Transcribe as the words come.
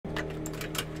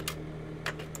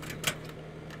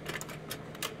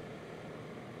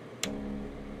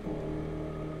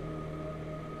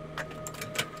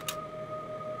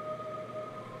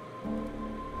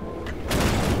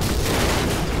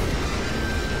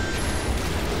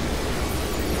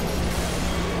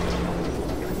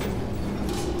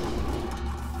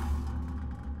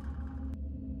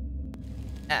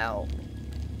Ow.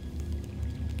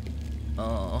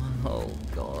 Oh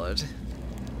god.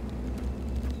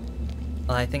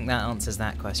 Well, I think that answers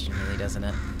that question, really, doesn't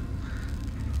it?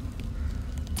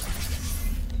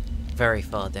 Very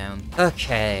far down.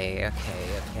 Okay.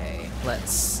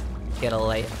 Let's get a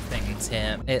lay of things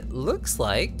here. It looks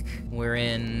like we're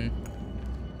in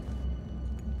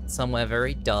somewhere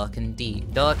very dark and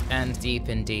deep. Dark and deep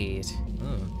indeed.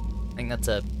 Ooh, I think that's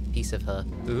a piece of her.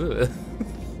 Ooh.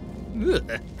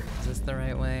 Is this the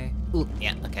right way? Ooh,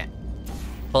 yeah, okay.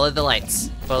 Follow the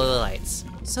lights. Follow the lights.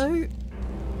 So...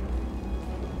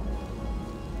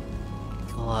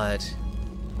 God.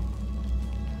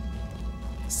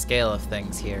 The scale of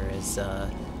things here is,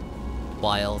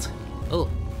 wild. Oh,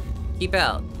 keep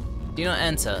out. Do not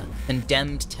enter.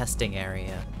 Condemned testing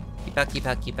area. Keep out, keep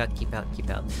out, keep out, keep out, keep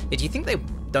out. Do you think they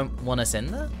don't want us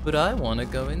in there? But I want to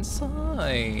go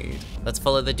inside. Let's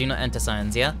follow the do not enter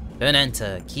signs, yeah? Don't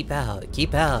enter. Keep out.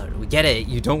 Keep out. We get it.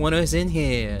 You don't want us in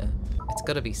here. It's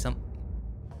gotta be some...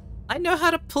 I know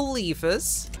how to pull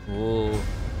levers. Ooh.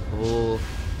 Ooh.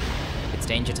 It's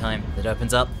danger time. It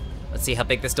opens up. Let's see how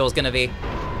big this door's gonna be.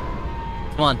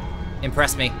 Come on.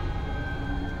 Impress me.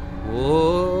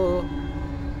 Ooh.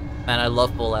 Man, I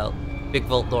love Fallout. Big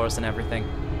vault doors and everything.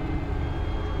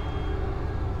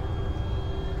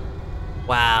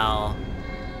 Wow.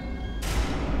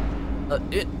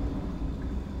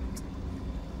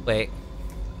 Wait.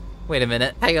 Wait a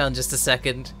minute. Hang on just a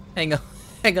second. Hang on.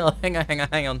 Hang on, hang on, hang on,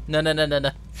 hang on.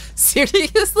 No.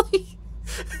 Seriously?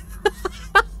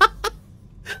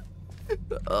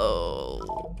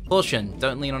 Oh. Caution,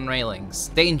 don't lean on railings.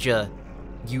 Danger.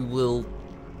 You will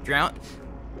drown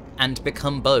and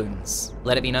become bones.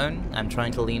 Let it be known, I'm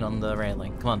trying to lean on the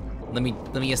railing. Come on, let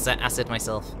me acid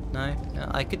myself. No,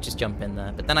 I could just jump in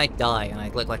there, but then I'd die and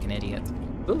I'd look like an idiot.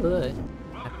 Ooh,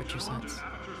 aperture science.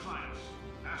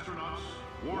 Astronauts,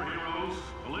 war heroes,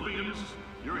 Olympians,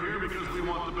 you're here because we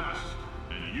want the best,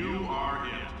 and you are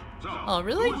it. So, oh,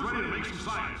 really? Who's ready to make some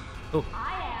science? Oh.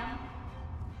 I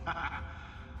am.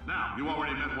 Now, you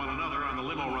already met one another on the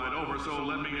limo ride over, so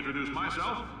let me introduce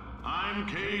myself. I'm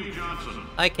Cave Johnson.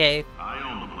 Hi, Cave. I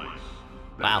own the place.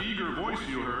 Wow. That eager voice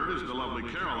you heard is the lovely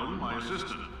Carolyn, my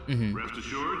assistant. Rest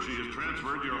assured, she has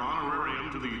transferred your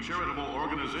honorarium to the charitable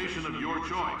organization of your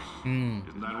choice.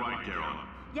 Isn't that right, Carolyn?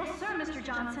 Yes, sir, Mr.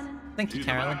 Johnson. Thank you, She's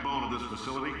the Carolyn. backbone of this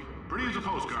facility. Pretty as a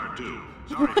postcard, too.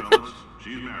 Sorry, fellas.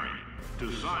 She's married.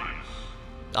 To science.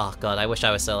 Oh god, I wish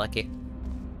I was so lucky.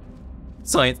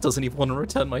 Science doesn't even want to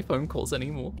return my phone calls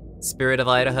anymore. Spirit of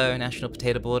Idaho, National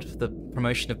Potato Board for the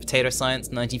Promotion of Potato Science,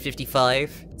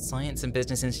 1955. Science and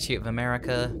Business Institute of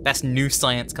America. Best New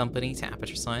Science Company to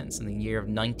Aperture Science in the year of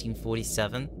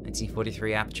 1947.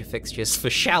 1943 Aperture Fixtures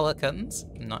for Shower Curtains.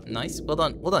 Not nice. Well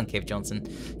done, Cave Johnson.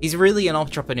 He's really an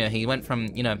entrepreneur. He went from,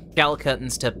 you know, shower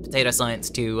curtains to potato science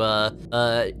to,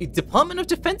 Department of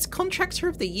Defense Contractor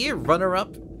of the Year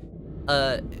runner-up.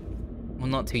 Well,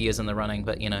 not 2 years in the running,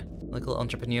 but, you know. Local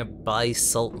entrepreneur buys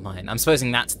salt mine. I'm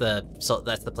supposing that's the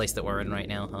place that we're in right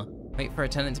now, huh? Wait for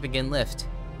attendant to begin lift.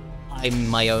 I'm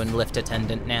my own lift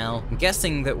attendant now. I'm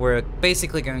guessing that we're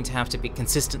basically going to have to be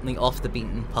consistently off the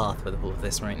beaten path with all of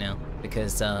this right now.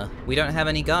 Because, we don't have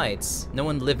any guides. No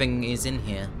one living is in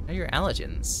here. What are your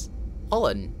allergens?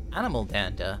 Pollen, animal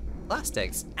dander,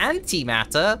 plastics,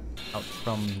 antimatter. Out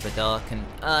from the dark and,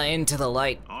 into the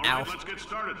light. All right, let's get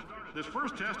started. This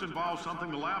first test involves something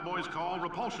the lab boys call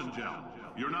repulsion gel.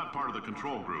 You're not part of the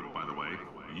control group, by the way.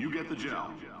 You get the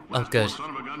gel. Oh, good. Son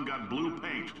of a gun got blue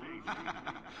paint.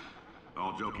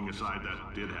 All joking aside,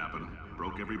 that did happen.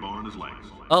 Broke every bone in his legs.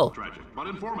 Oh. Tragic, but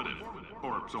informative.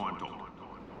 Or so I'm told.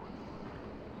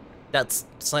 That's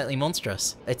slightly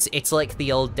monstrous. It's like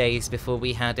the old days before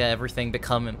we had everything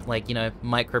become, like, you know,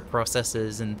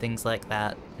 microprocessors and things like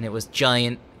that. And it was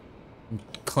giant, and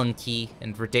clunky,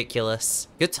 and ridiculous.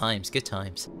 Good times, good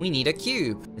times. We need a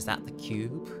cube. Is that the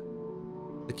cube?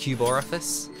 The cube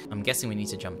orifice? I'm guessing we need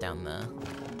to jump down there.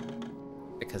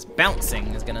 Because bouncing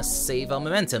is gonna save our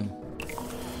momentum.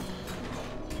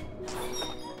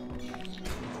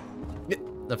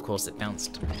 Of course it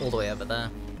bounced all the way over there.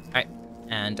 Alright,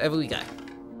 and over we go.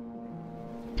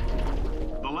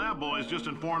 The lab boys just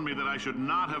informed me that I should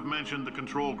not have mentioned the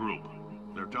control group.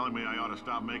 They're telling me I ought to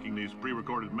stop making these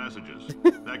pre-recorded messages.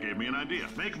 That gave me an idea.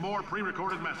 Make more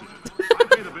pre-recorded messages. I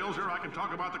pay the bills here, I can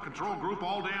talk about the control group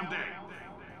all damn day.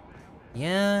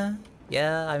 Yeah,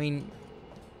 I mean,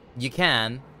 you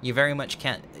can. You very much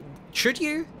can. Should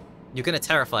you? You're gonna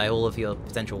terrify all of your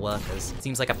potential workers.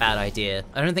 Seems like a bad idea.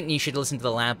 I don't think you should listen to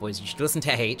the lab boys, you should listen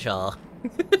to HR.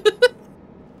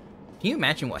 Can you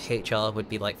imagine what HR would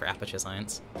be like for Aperture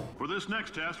Science? For this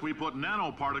next test, we put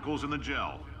nanoparticles in the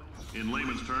gel. In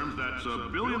layman's terms, that's a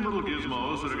billion little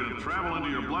gizmos that are going to travel into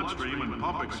your bloodstream and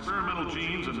pump experimental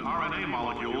genes and RNA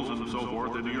molecules and so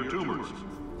forth into your tumors.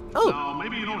 Oh. Now,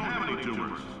 maybe you don't have any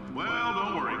tumors. Well,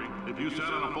 don't worry. If you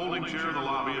sat on a folding chair in the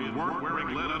lobby and weren't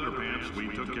wearing lead underpants, we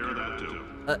took care of that too.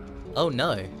 Oh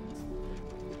no.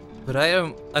 But I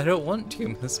don't want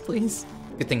tumors, please.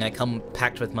 Good thing I come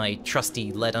packed with my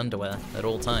trusty lead underwear at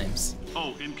all times.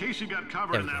 Oh, in case you got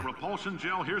covered in that repulsion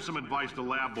gel, here's some advice the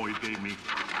lab boys gave me.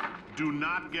 Do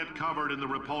not get covered in the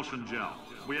repulsion gel.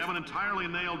 We haven't entirely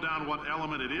nailed down what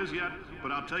element it is yet,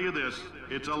 but I'll tell you this,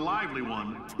 it's a lively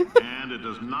one, and it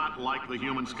does not like the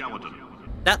human skeleton.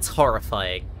 That's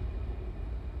horrifying.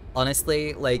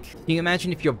 Honestly, like, can you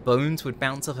imagine if your bones would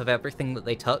bounce off of everything that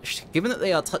they touched? Given that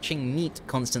they are touching meat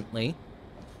constantly,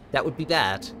 that would be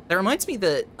bad. That reminds me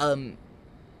that,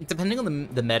 depending on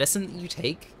the medicine that you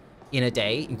take in a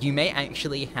day, you may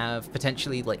actually have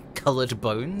potentially, like, colored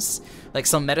bones. Like,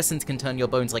 some medicines can turn your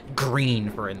bones, like, green,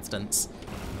 for instance.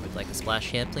 I would like a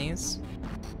splash here, please.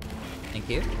 Thank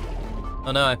you.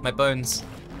 Oh no, my bones.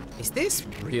 Is this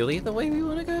really the way we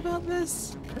want to go about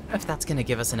this? I don't know if that's going to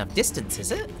give us enough distance,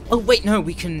 is it? Oh wait, no,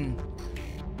 we can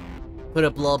put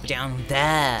a blob down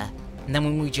there. And then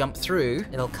when we jump through,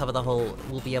 it'll cover the whole,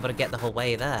 we'll be able to get the whole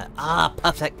way there. Ah,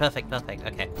 perfect, perfect, perfect.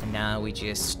 Okay, and now we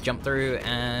just jump through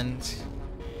and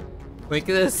look at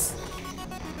this.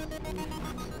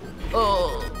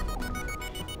 Oh,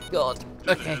 God.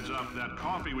 Okay. Heads up, that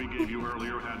coffee we gave you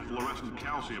earlier had fluorescent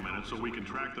calcium in it so we can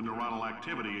track the neuronal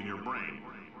activity in your brain.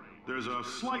 There's a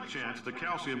slight chance the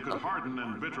calcium could harden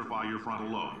and vitrify your frontal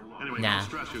lobe. Anyway, don't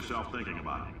stress yourself thinking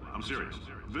about it. I'm serious.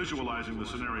 Visualizing the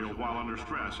scenario while under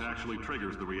stress actually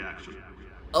triggers the reaction.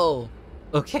 Oh,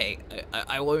 okay.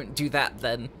 I won't do that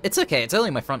then. It's okay, it's only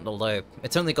my frontal lobe.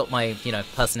 It's only got my, you know,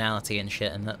 personality and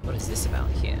shit and that. What is this about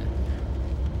here?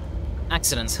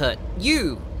 Accidents hurt.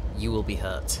 You will be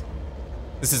hurt.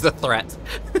 This is the threat.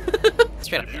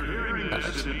 Straight up. If you're hearing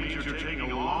this, it means you're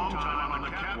taking a long time on the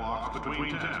catwalks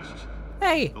between tests.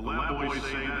 Hey! The lab boys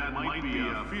say that might be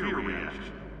a fear reaction.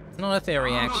 It's not a fair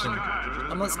reaction.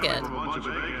 I'm not scared. A bunch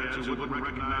of eggheads who wouldn't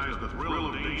recognize the thrill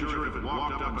of danger if it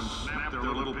walked up and snapped their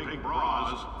little pink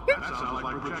bras. That sounds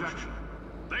like projection.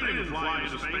 They didn't fly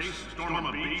into space, storm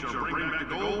a beach, or bring back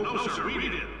the gold. No, sir, we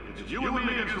did. It's you and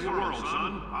me against the world,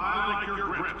 son. I like your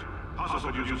grit.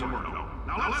 Hustle would use a word, though.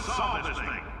 Now let's solve this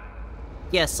thing.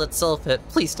 Yes, let's solve it.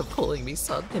 Please stop calling me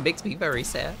son. It makes me very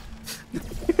sad.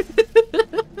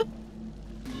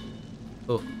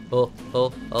 Oh, oh,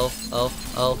 oh, oh, oh,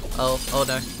 oh, oh, oh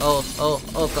no.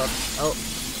 Oh god.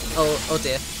 Oh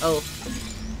dear. Oh.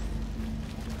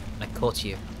 I caught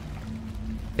you.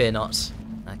 Fear not.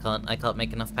 I can't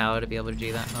make enough power to be able to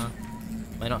do that, huh?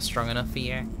 Am I not strong enough for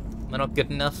you? Am I not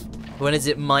good enough? When is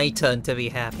it my turn to be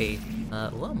happy?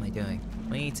 What am I doing?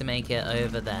 We need to make it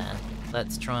over there.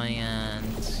 Let's try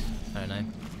and, I don't know,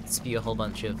 spew a whole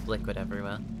bunch of liquid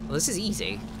everywhere. Well, this is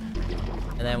easy.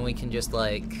 And then we can just,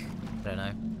 like, I don't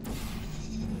know.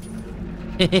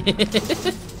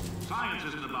 Science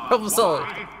isn't about Problem solved.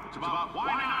 why, it's about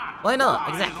why not. Why not?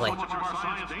 Why Exactly. is so much of our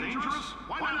science dangerous?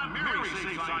 Why not Mary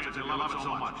save science and love it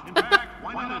so much? In fact,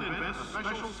 why not invent a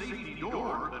special safety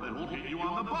door that won't hit you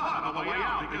on the butt on the way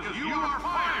out because you are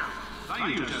fired? Now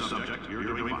you test subject, you're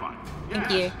doing fine.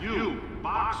 Thank You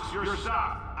box your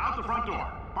stuff out the front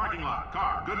door, parking lot,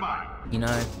 car, goodbye. You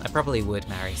know, I probably would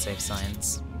marry Safe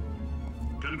Science.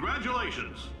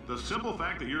 Congratulations! The simple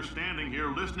fact that you're standing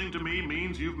here listening to me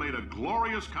means you've made a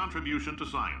glorious contribution to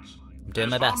science. I'm doing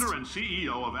my best. As founder and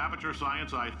CEO of Aperture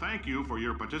Science, I thank you for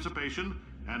your participation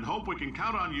and hope we can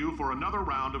count on you for another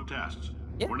round of tests.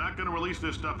 Yeah. We're not going to release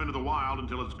this stuff into the wild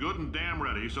until it's good and damn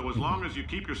ready, so as long as you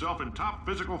keep yourself in top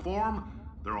physical form,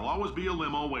 there will always be a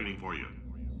limo waiting for you.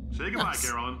 Say goodbye, Nice.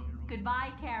 Carolyn.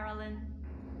 Goodbye, Carolyn.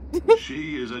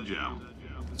 She is a gem.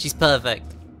 She's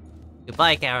perfect.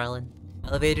 Goodbye, Carolyn.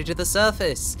 Elevator to the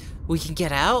surface. We can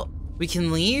get out? We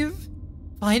can leave?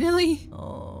 Finally?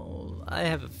 Oh, I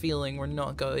have a feeling we're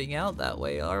not going out that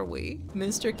way, are we?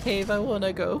 Mr. Cave, I want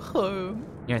to go home.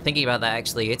 You know, thinking about that,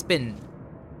 actually, it's been...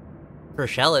 For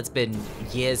Rochelle, it's been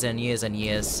years and years and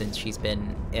years since she's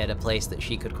been at a place that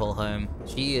she could call home.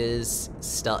 She is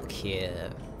stuck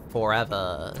here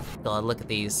forever. God, look at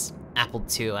these Apple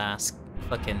II-ass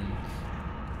fucking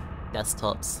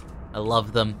desktops. I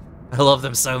love them. I love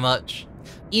them so much.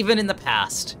 Even in the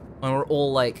past, when we're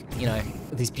all like, you know,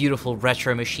 these beautiful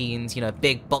retro machines, you know,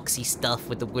 big boxy stuff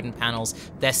with the wooden panels,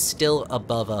 they're still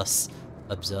above us.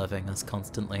 observing us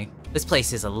constantly. This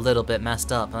place is a little bit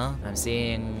messed up, huh? I'm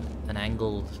seeing an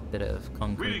angled bit of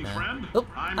concrete Greetings, there. friend. Oh,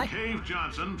 I'm hi. Cave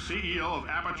Johnson, CEO of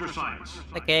Aperture Science.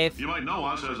 Hi, Cave. You might know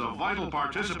us as a vital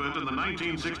participant in the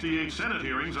 1968 Senate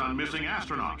hearings on missing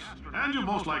astronauts. And you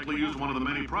most likely used one of the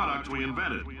many products we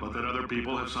invented, but that other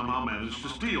people have somehow managed to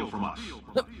steal from us.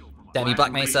 Damn you,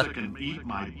 Black Mesa. Can eat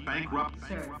my bankrupt...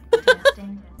 Sir,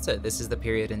 testing. So this is the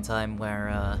period in time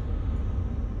where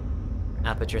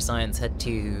Aperture Science had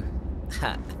to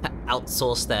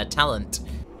outsource their talent.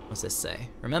 What's this say?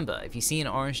 Remember, if you see an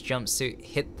orange jumpsuit,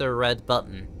 hit the red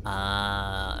button.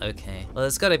 Okay. Well,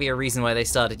 there's gotta be a reason why they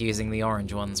started using the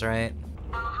orange ones, right?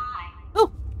 Oh, hi.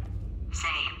 Oh! Say,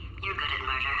 you're good at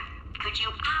murder. Could you,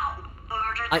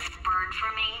 murder this bird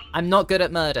for me? I'm not good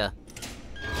at murder.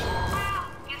 Oh,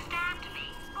 you stabbed me.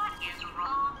 What is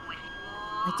wrong with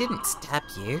you? I didn't stab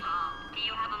you. Do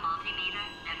you have a multimeter?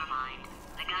 Never mind.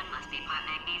 The gun must be part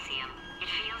magnesium. It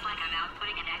feels like I'm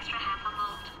outputting an extra half a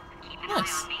volt. Keep an eye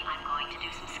Nice. on me. I'm going to do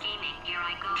some scheming. Here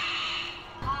I go.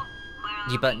 Oh, where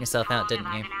are You burnt we? yourself How out, long didn't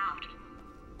have I you? been out?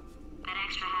 That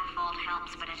extra half volt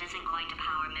helps, but it isn't going to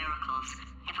power miracles.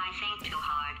 If I think too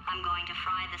hard, I'm going to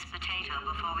fry this potato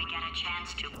before we get a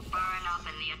chance to burn up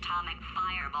in the atomic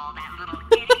fireball that little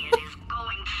idiot is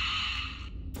going.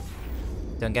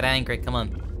 Don't get angry, come on.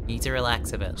 You need to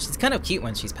relax a bit. She's kind of cute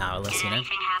when she's powerless, Did you know?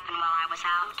 anything happen while I was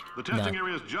out? The testing No.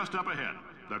 area is just up ahead.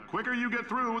 The quicker you get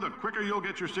through, the quicker you'll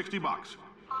get your 60 bucks.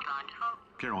 Hold on.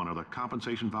 Who? Carolyn, are the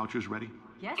compensation vouchers ready?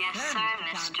 Yes, Yes, sir,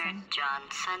 Mr. Johnson.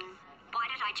 Johnson. Why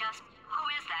did I just... Who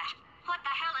is that? What the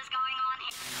hell is going on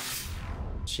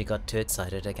here? She got too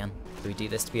excited again. We do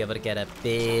this to be able to get a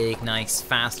big, nice,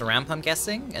 fast ramp, I'm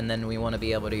guessing, and then we want to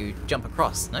be able to jump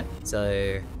across, no?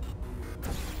 So...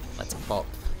 let's pop.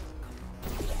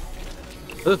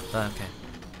 Ooh, okay.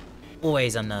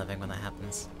 Always unnerving when that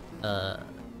happens.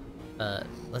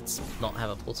 Let's not have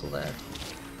a portal there.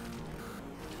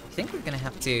 I think we're gonna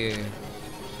have to...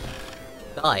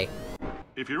 die.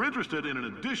 If you're interested in an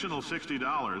additional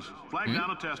 $60, flag down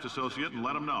a test associate and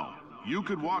let them know. You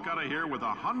could walk out of here with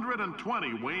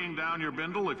 120 weighing down your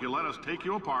bindle if you let us take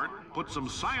you apart, put some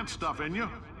science stuff in you,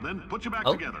 then put you back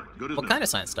Oh, together. Good as what new. kind of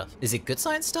science stuff? Is it good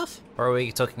science stuff? Or are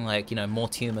we talking like, you know, more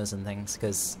tumors and things?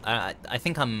 Because I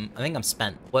think I'm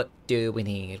spent. What do we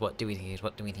need? What do we need?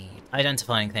 What do we need?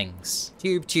 Identifying things.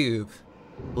 Tube.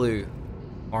 Blue.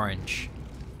 Orange.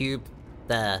 Tube.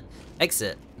 There.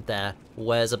 Exit. There.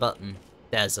 Where's a button?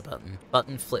 There's a button.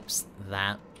 Button flips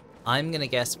that. I'm gonna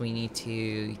guess we need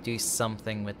to do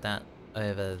something with that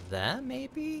over there,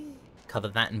 maybe? Cover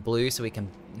that in blue so we can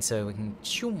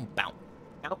shoom, bow,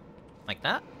 like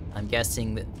that. I'm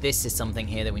guessing that this is something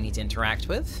here that we need to interact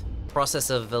with.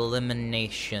 Process of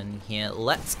elimination here.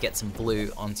 Let's get some blue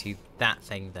onto that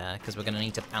thing there, because we're gonna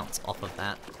need to bounce off of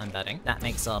that, I'm betting. That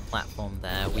makes our platform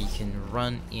there. We can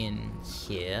run in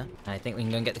here. I think we can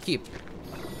go and get the cube.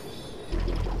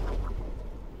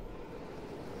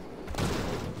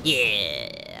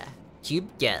 Yeah! Cube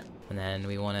get. And then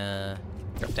we want to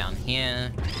drop down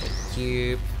here, get the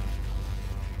cube.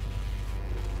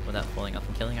 Without falling off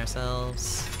and killing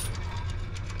ourselves.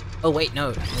 Oh wait, no,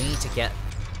 we need to get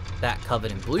that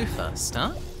covered in blue first,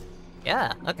 huh?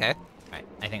 Yeah, okay. Alright,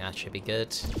 I think that should be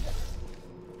good.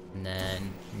 And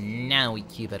then now we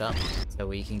cube it up. So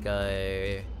we can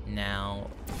go now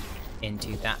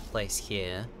into that place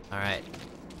here. Alright.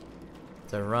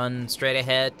 So run straight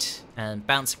ahead and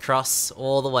bounce across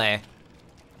all the way.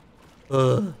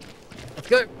 Ugh. Let's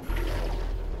go!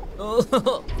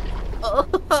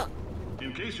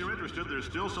 In case you're interested, there's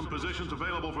still some positions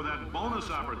available for that bonus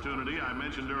opportunity I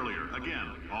mentioned earlier.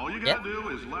 Again, all you gotta do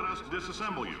is let us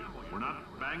disassemble you. We're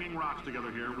not banging rocks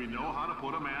together here. We know how to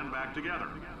put a man back together.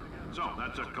 So,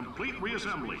 that's a complete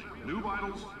reassembly. New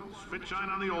vitals, spit shine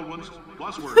on the old ones,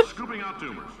 plus we're scooping out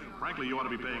tumors. Frankly, you ought to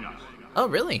be paying us. Oh,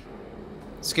 really?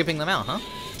 Scooping them out, huh?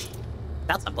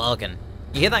 That's a bargain.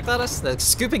 You hear that, Gladys? They're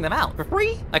scooping them out for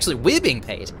free? Actually, we're being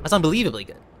paid. That's unbelievably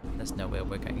good. There's no way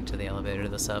we're going to the elevator to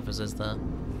the surface, is there?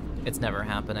 It's never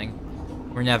happening.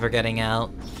 We're never getting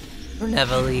out. We're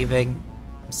never leaving.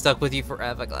 I'm stuck with you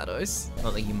forever, GLaDOS.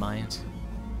 Not that you mind.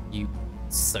 You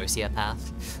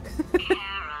sociopath.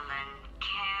 Carolyn,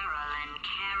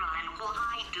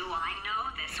 why do I know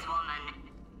this woman?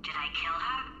 Did I kill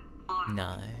her? Or...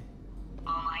 No.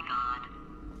 Oh my god.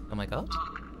 Oh my god.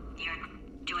 Look, you're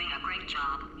doing a great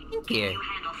job. Thank Can you. you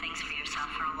handle things for yourself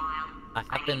for a while? I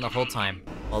have been the whole time.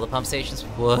 While the pump station's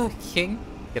working,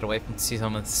 get away from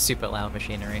some of the super loud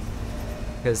machinery.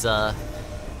 Because,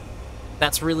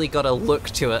 that's really got a look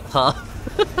to it, huh?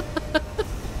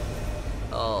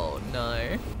 Oh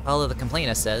no. Although the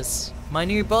complainer says, my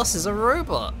new boss is a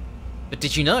robot. But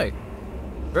did you know?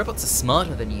 Robots are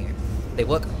smarter than you. They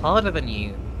work harder than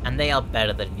you, and they are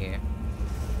better than you.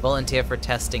 Volunteer for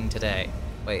testing today.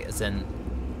 Wait, as in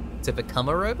to become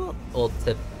a robot? Or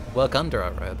to work under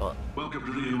a robot? Welcome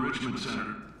to the Enrichment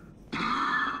Center.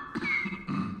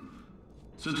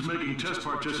 Since making test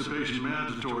participation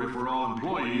mandatory for all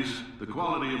employees, the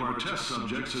quality of our test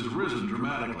subjects has risen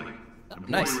dramatically.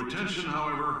 Nice. Employee retention,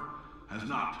 however, has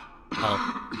not.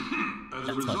 Oh, As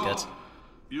a that's not result,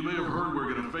 good. you may have heard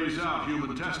we're going to phase out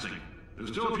human testing. There's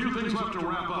still a few things left to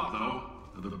wrap up, though.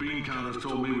 The bean counters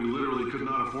told me we literally could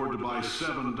not afford to buy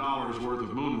 $7 worth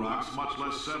of moon rocks, much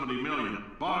less 70 million.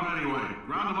 Bought them anyway,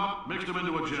 ground them up, mixed them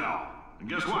into a gel. And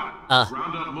guess what?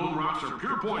 Ground up moon rocks are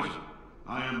pure poison.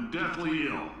 I am deathly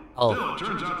ill. Oh. Still, it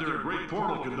turns out they're a great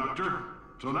portal conductor.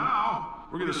 So now,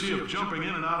 we're going to see if jumping in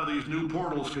and out of these new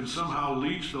portals can somehow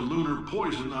leach the lunar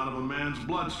poison out of a man's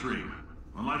bloodstream.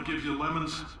 When life gives you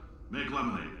lemons, make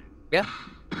lemonade. Yeah.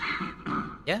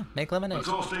 Yeah, make lemonade. Let's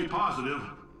all stay positive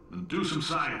and do some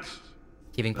science.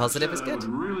 Keeping positive is I good. would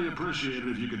really appreciate it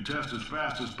if you could test as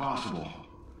fast as possible.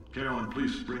 Carolyn,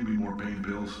 please bring me more pain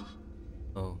pills.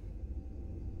 Oh.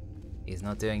 He's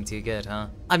not doing too good, huh?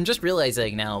 I'm just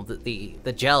realizing now that the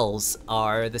gels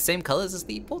are the same colors as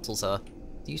the portals are.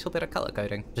 The usual bit of color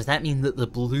coding. Does that mean that the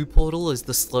blue portal is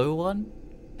the slow one?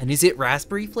 And is it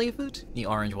raspberry flavored? The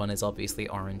orange one is obviously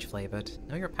orange flavored.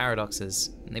 Know your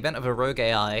paradoxes. In the event of a rogue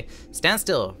AI, stand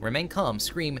still, remain calm,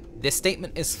 scream, "This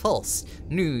statement is false.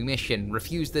 New mission,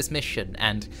 refuse this mission,"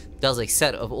 and does a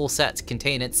set of all sets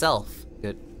contain itself?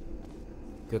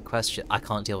 Good question. I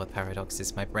can't deal with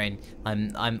paradoxes. My brain.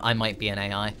 I might be an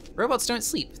AI. Robots don't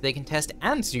sleep. They can test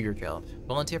and do your job.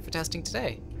 Volunteer for testing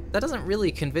today. That doesn't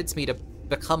really convince me to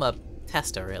become a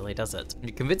tester, really, does it?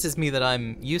 It convinces me that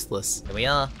I'm useless. Here we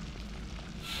are.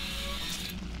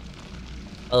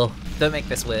 Oh, don't make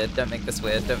this weird. Don't make this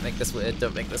weird. Don't make this weird.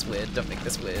 Don't make this weird. Don't make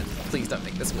this weird. Please don't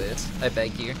make this weird. I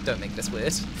beg you. Don't make this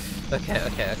weird. Okay.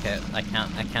 I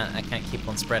can't keep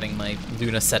on spreading my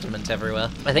lunar sediment everywhere.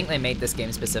 I think they made this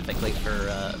game specifically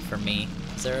for me.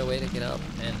 Is there a way to get up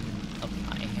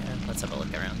high here? Let's have a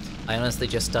look around. I honestly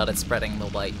just started spreading the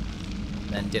light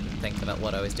and didn't think about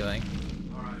what I was doing.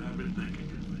 Alright, I've been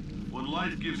thinking. When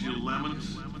life gives you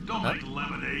lemons, don't make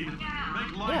lemonade.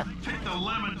 Make life take the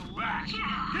lemons back.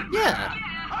 Get back.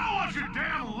 I don't want your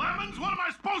damn lemons. What am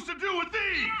I supposed to do with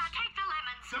these? Take the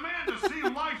lemons. Demand to see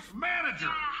life's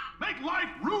manager. Make life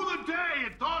rue the day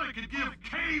it thought it could give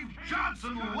Cave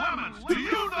Johnson lemons. Do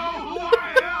you know who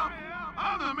I am?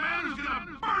 I'm the man who's gonna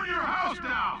burn your house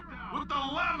down with the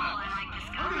lemons.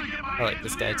 I'm gonna get my I like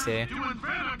this guy too. to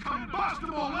invent a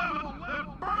combustible lemon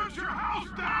that burns your house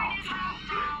down.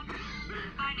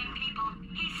 Burning people.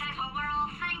 He said what we're all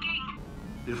thinking.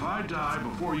 If I die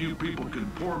before you people can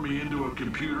pour me into a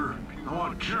computer, I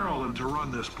want Carolyn to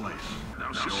run this place.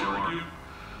 Now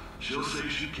she'll say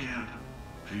she can't.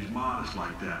 She's modest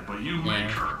like that, but you make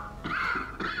her.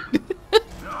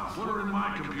 Yeah, put her in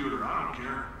my computer. I don't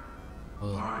care.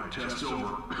 All right, test's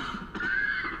over.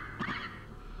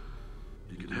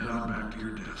 You can head on back to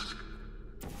your desk.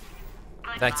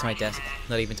 Back to my desk,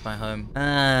 not even to my home.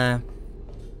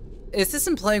 Is this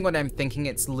implying what I'm thinking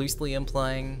it's loosely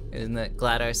implying? In that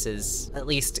GLaDOS is, at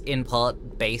least in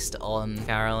part, based on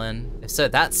Carolyn? If so,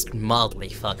 that's mildly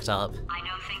fucked up. I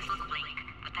know things look bleak,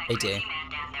 but that They crazy do. man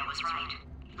down there was right.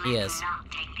 He Let's is. not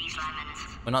take these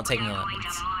lemons. We're not taking We're the going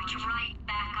lemons. to march right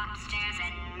back upstairs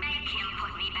and make him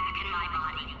put me back in my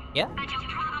body. Yeah? And he'll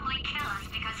probably kill us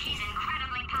because he's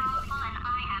incredibly powerful and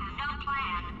I have no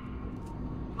plan.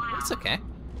 Well, It's okay.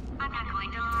 I'm not going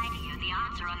to lie to you. The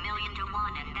odds are 1,000,000 to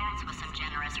 1, and that's with some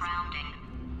generous rounding.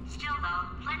 Still, though,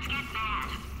 let's get mad.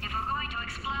 If we're going to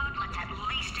explode, let's at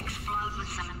least explode with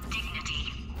some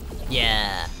dignity.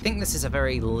 Yeah. I think this is a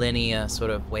very linear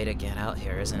sort of way to get out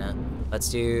here, isn't it? Let's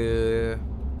do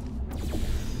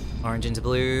orange into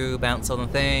blue, bounce on the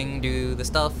thing, do the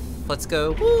stuff. Let's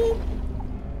go. Woo!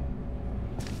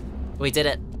 We did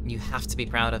it. You have to be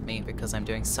proud of me because I'm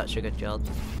doing such a good job.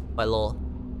 By law.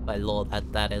 By law,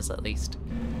 that is at least.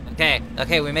 Okay,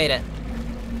 we made it.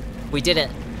 We did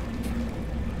it.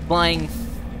 Flying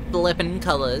flippin'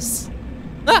 colors.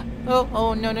 Ah!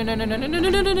 Oh, no.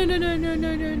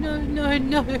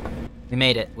 We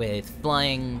made it with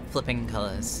flying flipping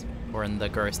colors. We're in the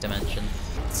gross dimension.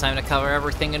 It's time to cover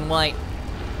everything in white.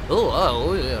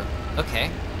 Oh, yeah. Okay.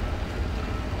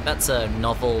 That's a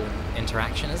novel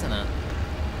interaction, isn't it?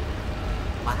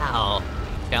 Wow.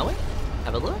 Shall we?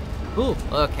 Have a look? Ooh,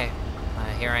 okay.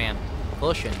 Here I am.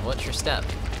 Caution, watch your step.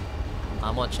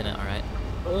 I'm watching it, alright.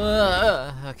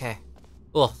 Okay.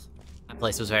 Oh, that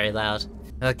place was very loud.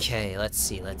 Okay, let's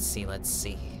see.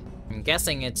 I'm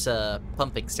guessing it's a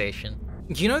pumping station.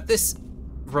 You know, this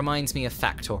reminds me of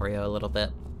Factorio a little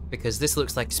bit, because this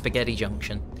looks like Spaghetti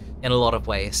Junction in a lot of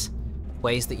ways.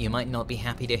 Ways that you might not be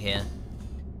happy to hear,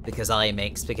 because I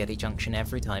make Spaghetti Junction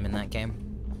every time in that game.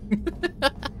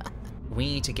 We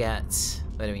need to get...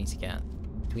 Where do we need to get?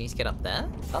 Do we need to get up there?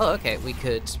 Oh, okay, we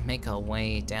could make our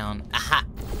way down. Aha!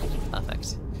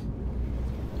 Perfect.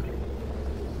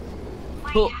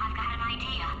 Cool. Wait, I've got an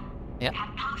idea. Yep.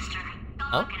 That poster. Go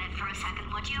Oh. look at it for a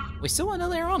second, would you? We saw one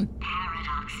earlier on.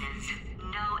 Paradoxes.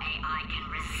 No AI can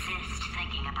resist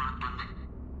thinking about them.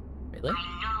 Really?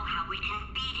 I know how we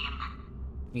can beat him.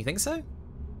 You think so?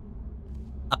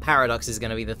 A paradox is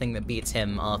gonna be the thing that beats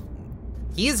him off.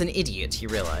 He is an idiot, you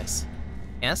realize.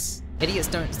 Yes? Idiots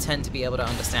don't tend to be able to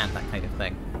understand that kind of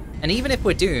thing. And even if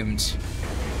we're doomed,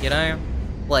 you know,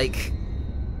 like,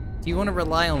 do you want to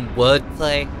rely on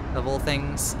wordplay, of all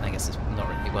things? I guess it's not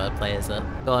really wordplay, is it?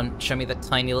 Go on, show me the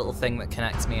tiny little thing that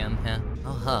connects me in here.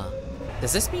 Uh-huh.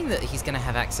 Does this mean that he's gonna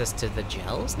have access to the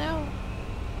gels now?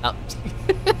 Oh.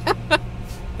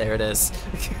 There it is.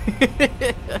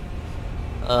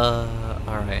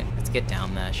 Alright, let's get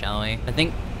down there, shall we? I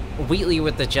think Wheatley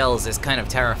with the gels is kind of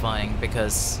terrifying,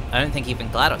 because I don't think even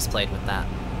GLaDOS played with that.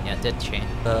 Yeah, did she? If you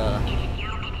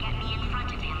can get me in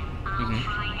front of him, I'll Mhm.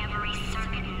 try every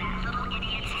circuit in that little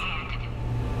idiot's head.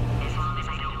 As long as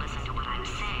I don't listen to what I'm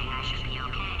saying, I should be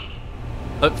okay.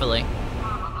 Hopefully.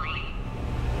 Probably.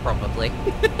 Probably.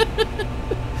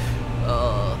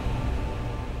 Oh.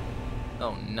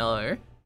 Oh no.